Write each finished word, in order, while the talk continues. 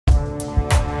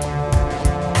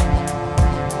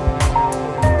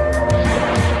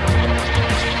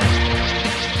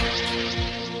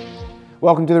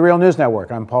Welcome to the Real News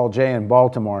Network. I'm Paul Jay in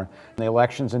Baltimore. The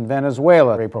elections in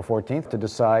Venezuela, April 14th, to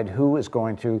decide who is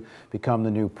going to become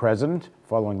the new president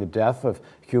following the death of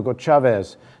Hugo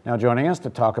Chavez. Now joining us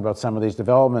to talk about some of these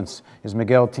developments is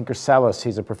Miguel Tinker Salas.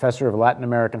 He's a professor of Latin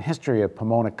American history at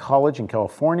Pomona College in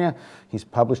California. He's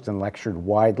published and lectured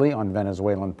widely on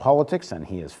Venezuelan politics, and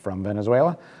he is from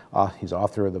Venezuela. He's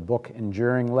author of the book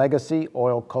Enduring Legacy,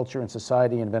 Oil, Culture, and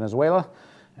Society in Venezuela,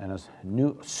 and his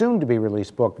new,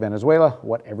 soon-to-be-released book, Venezuela,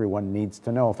 What Everyone Needs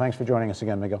to Know. Thanks for joining us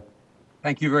again, Miguel.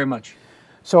 Thank you very much.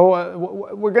 So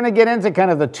we're going to get into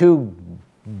kind of the two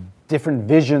different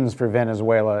visions for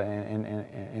Venezuela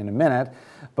in a minute.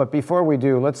 But before we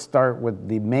do, let's start with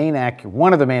the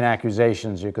one of the main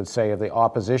accusations, you could say, of the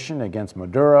opposition against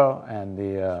Maduro and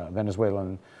the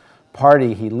Venezuelan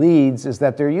party he leads, is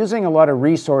that they're using a lot of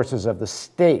resources of the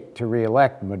state to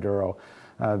re-elect Maduro.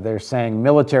 They're saying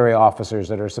military officers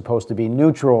that are supposed to be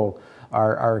neutral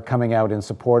are coming out in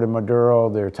support of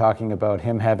Maduro. They're talking about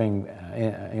him having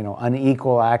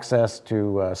unequal access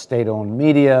to state-owned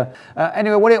media.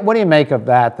 Anyway, what do you make of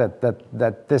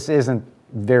that this isn't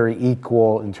very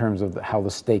equal in terms of how the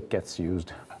state gets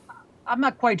used? I'm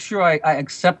not quite sure I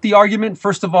accept the argument.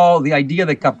 First of all, the idea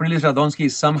that Capriles-Radonsky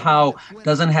somehow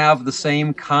doesn't have the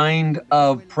same kind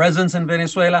of presence in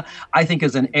Venezuela, I think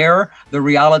is an error. The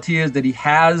reality is that he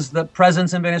has the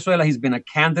presence in Venezuela. He's been a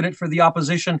candidate for the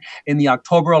opposition in the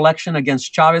October election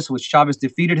against Chavez, which Chavez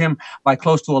defeated him by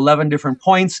close to 11 different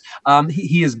points.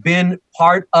 He has been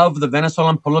part of the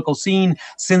Venezuelan political scene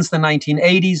since the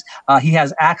 1980s. He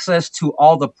has access to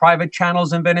all the private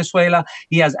channels in Venezuela.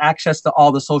 He has access to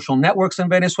all the social networks in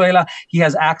Venezuela. He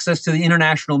has access to the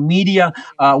international media,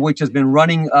 which has been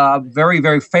running very,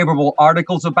 very favorable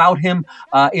articles about him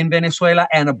in Venezuela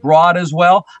and abroad as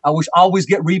well, which always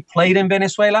get replayed in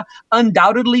Venezuela.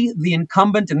 Undoubtedly, the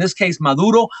incumbent, in this case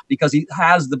Maduro, because he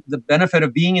has the benefit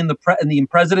of being in the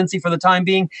presidency for the time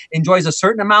being, enjoys a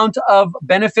certain amount of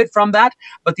benefit from that.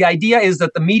 But the idea is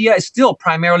that the media is still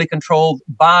primarily controlled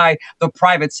by the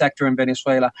private sector in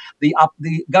Venezuela. The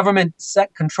government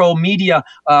control media,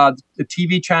 the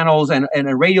TV channels and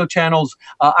radio channels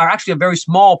are actually a very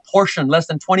small portion, less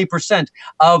than 20%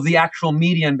 of the actual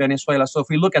media in Venezuela. So if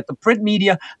we look at the print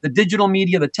media, the digital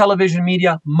media, the television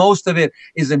media, most of it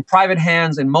is in private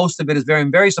hands, and most of it is very,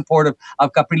 very supportive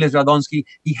of Capriles-Radonsky.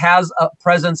 He has a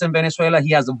presence in Venezuela.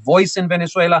 He has a voice in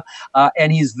Venezuela,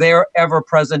 and he's there ever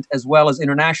present as well as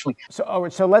internationally.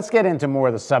 So let's get into more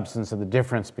of the substance of the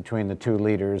difference between the two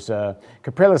leaders.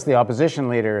 Capriles, the opposition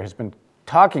leader, has been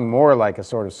talking more like a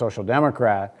sort of social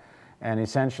democrat and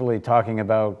essentially talking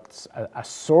about a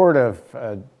sort of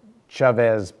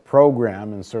Chavez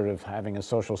program and sort of having a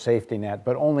social safety net,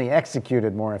 but only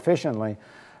executed more efficiently.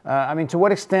 I mean, to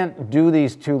what extent do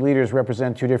these two leaders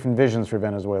represent two different visions for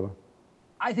Venezuela?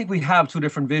 I think we have two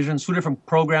different visions, two different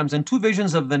programs, and two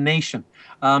visions of the nation,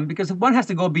 because one has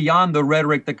to go beyond the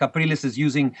rhetoric that Capriles is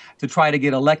using to try to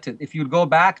get elected. If you go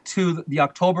back to the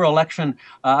October election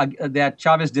that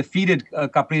Chavez defeated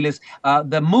Capriles,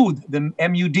 the MUD, the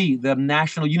M-U-D, the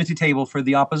National Unity Table for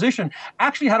the opposition,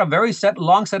 actually had a very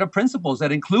long set of principles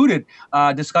that included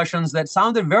discussions that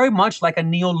sounded very much like a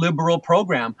neoliberal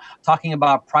program, talking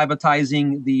about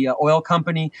privatizing the oil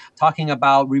company, talking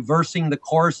about reversing the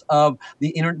course of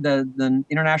the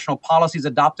international policies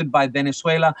adopted by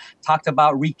Venezuela, talked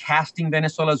about recasting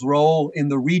Venezuela's role in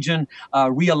the region,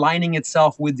 realigning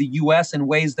itself with the U.S. in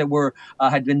ways that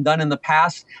had been done in the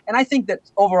past. And I think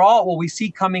that overall, what we see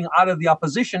coming out of the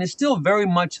opposition is still very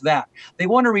much that. They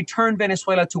want to return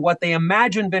Venezuela to what they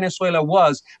imagined Venezuela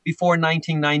was before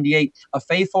 1998, a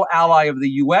faithful ally of the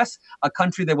U.S., a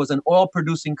country that was an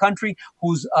oil-producing country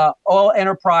whose oil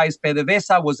enterprise,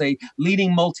 PDVSA, was a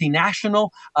leading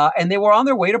multinational, and they were on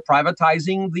their way to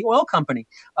privatizing the oil company.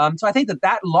 So I think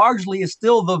that largely is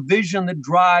still the vision that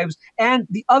drives. And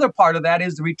the other part of that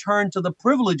is the return to the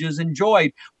privileges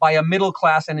enjoyed by a middle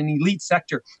class and an elite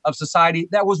sector of society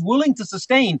that was willing to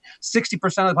sustain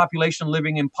 60% of the population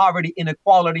living in poverty,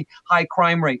 inequality, high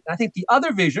crime rate. And I think the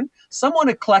other vision, somewhat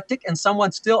eclectic and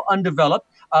somewhat still undeveloped,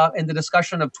 in the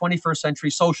discussion of 21st century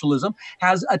socialism,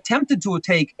 has attempted to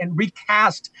take and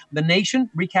recast the nation,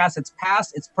 recast its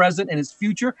past, its present, and its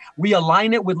future,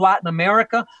 realign it with Latin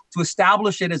America to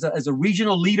establish it as a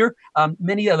regional leader.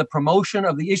 Many of the promotion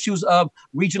of the issues of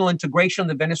regional integration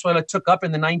that Venezuela took up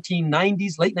in the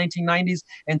 1990s, late 1990s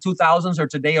and 2000s are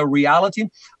today a reality.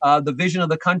 The vision of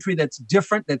the country that's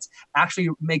different, that's actually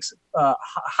makes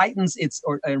heightens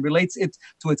and relates it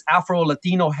to its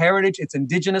Afro-Latino heritage, its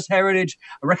indigenous heritage,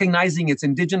 recognizing its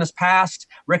indigenous past,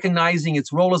 recognizing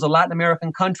its role as a Latin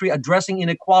American country, addressing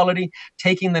inequality,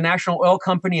 taking the national oil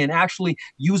company and actually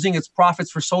using its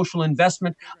profits for social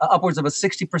investment, upwards of a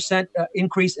 60%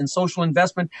 increase in social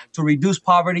investment to reduce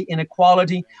poverty,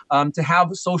 inequality, to have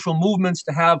social movements,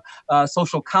 to have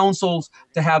social councils,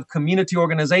 to have community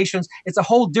organizations. It's a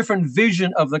whole different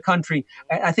vision of the country.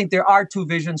 And I think there are two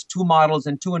visions, two models,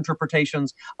 and two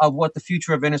interpretations of what the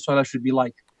future of Venezuela should be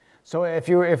like. So if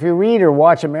you read or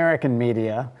watch American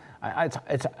media,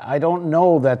 I don't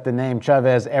know that the name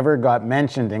Chavez ever got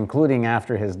mentioned, including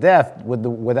after his death,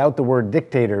 without the word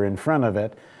dictator in front of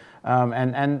it.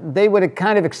 And they would have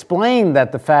kind of explained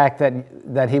that the fact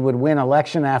that he would win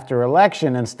election after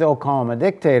election and still call him a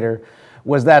dictator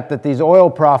was that these oil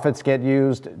profits get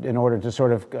used in order to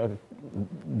sort of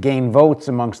gain votes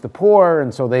amongst the poor,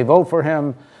 and so they vote for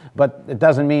him. But it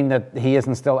doesn't mean that he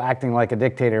isn't still acting like a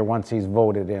dictator once he's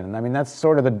voted in. I mean, that's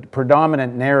sort of the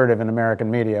predominant narrative in American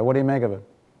media. What do you make of it?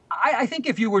 I think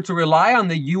if you were to rely on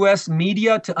the U.S.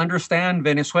 media to understand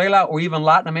Venezuela or even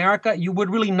Latin America, you would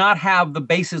really not have the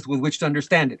basis with which to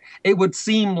understand it. It would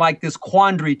seem like this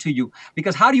quandary to you,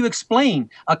 because how do you explain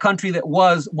a country that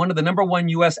was one of the #1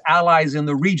 U.S. allies in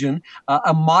the region,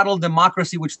 a model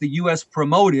democracy which the U.S.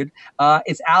 promoted,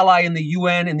 its ally in the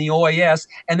UN and the OAS,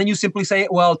 and then you simply say,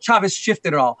 well, Chavez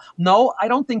shifted it all? No, I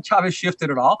don't think Chavez shifted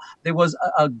it all. There was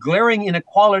a glaring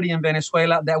inequality in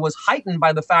Venezuela that was heightened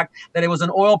by the fact that it was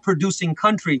an oil-producing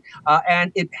country,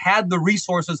 and it had the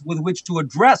resources with which to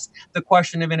address the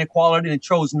question of inequality, and it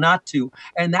chose not to.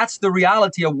 And that's the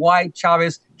reality of why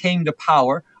Chavez came to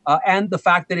power. And the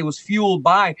fact that it was fueled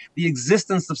by the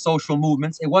existence of social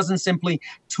movements. It wasn't simply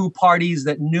two parties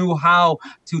that knew how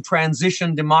to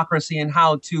transition democracy and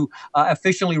how to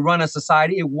efficiently run a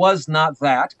society. It was not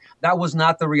that. That was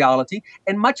not the reality.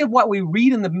 And much of what we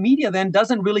read in the media then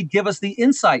doesn't really give us the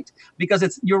insight,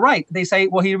 because you're right. They say,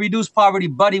 well, he reduced poverty,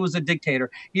 but he was a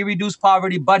dictator. He reduced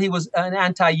poverty, but he was an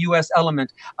anti-U.S.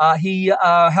 element. He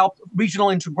helped regional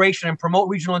integration and promote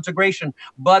regional integration.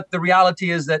 But the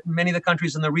reality is that many of the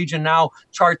countries in the region now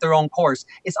chart their own course.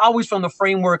 It's always from the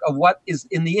framework of what is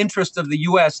in the interest of the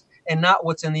U.S. and not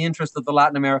what's in the interest of the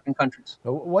Latin American countries.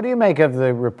 What do you make of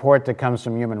the report that comes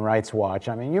from Human Rights Watch?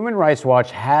 I mean, Human Rights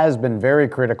Watch has been very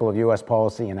critical of U.S.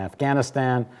 policy in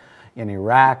Afghanistan, in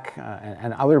Iraq,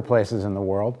 and other places in the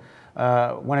world.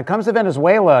 When it comes to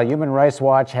Venezuela, Human Rights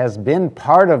Watch has been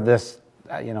part of this,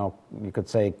 you could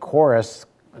say, chorus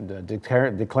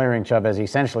declaring Chavez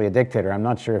essentially a dictator. I'm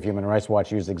not sure if Human Rights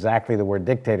Watch used exactly the word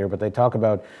dictator, but they talk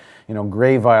about,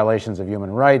 grave violations of human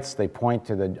rights. They point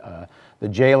to the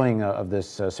jailing of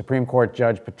this Supreme Court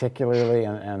judge particularly,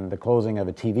 and the closing of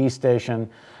a TV station.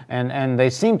 And they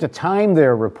seem to time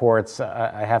their reports,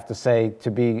 I have to say,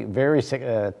 to be very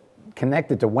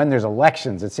connected to when there's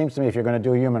elections. It seems to me if you're going to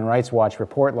do a Human Rights Watch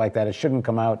report like that, it shouldn't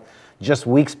come out just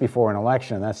weeks before an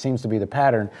election. That seems to be the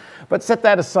pattern. But set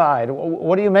that aside.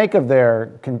 What do you make of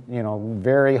their,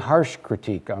 very harsh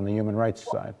critique on the human rights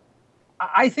side?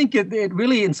 I think it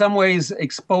really, in some ways,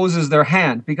 exposes their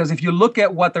hand, because if you look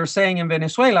at what they're saying in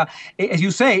Venezuela, as you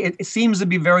say, it seems to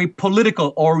be very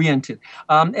political oriented.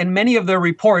 And many of their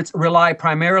reports rely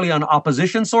primarily on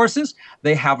opposition sources.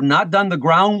 They have not done the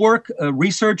groundwork,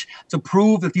 research to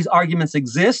prove that these arguments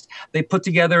exist. They put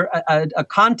together a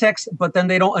context, but then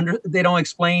they don't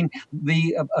explain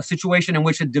the situation in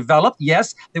which it developed.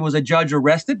 Yes, there was a judge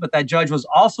arrested, but that judge was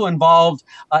also involved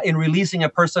in releasing a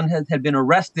person who had been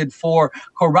arrested for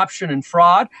corruption and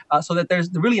fraud, so that there's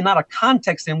really not a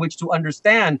context in which to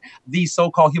understand these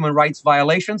so-called human rights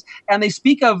violations. And they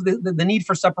speak of the need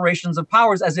for separations of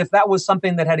powers as if that was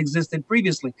something that had existed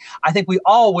previously. I think we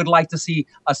all would like to see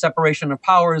a separation of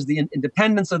powers, the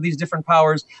independence of these different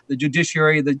powers, the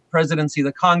judiciary, the presidency,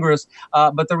 the Congress.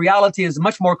 But the reality is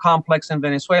much more complex in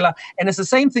Venezuela. And it's the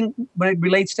same thing when it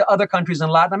relates to other countries in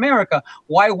Latin America.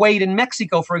 Why wait in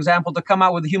Mexico, for example, to come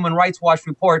out with a Human Rights Watch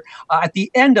report at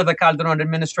the end of the Calderon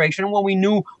administration, when we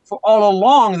knew for all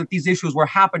along that these issues were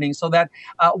happening? So that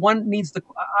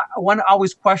one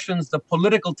always questions the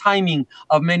political timing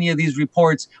of many of these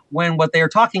reports when what they are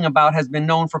talking about has been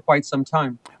known for quite some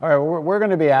time. All right, we're going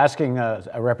to be asking a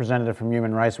representative from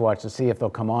Human Rights Watch to see if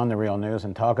they'll come on The Real News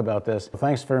and talk about this.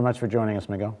 Thanks very much for joining us,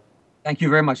 Miguel. Thank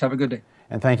you very much. Have a good day.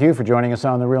 And thank you for joining us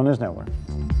on The Real News Network.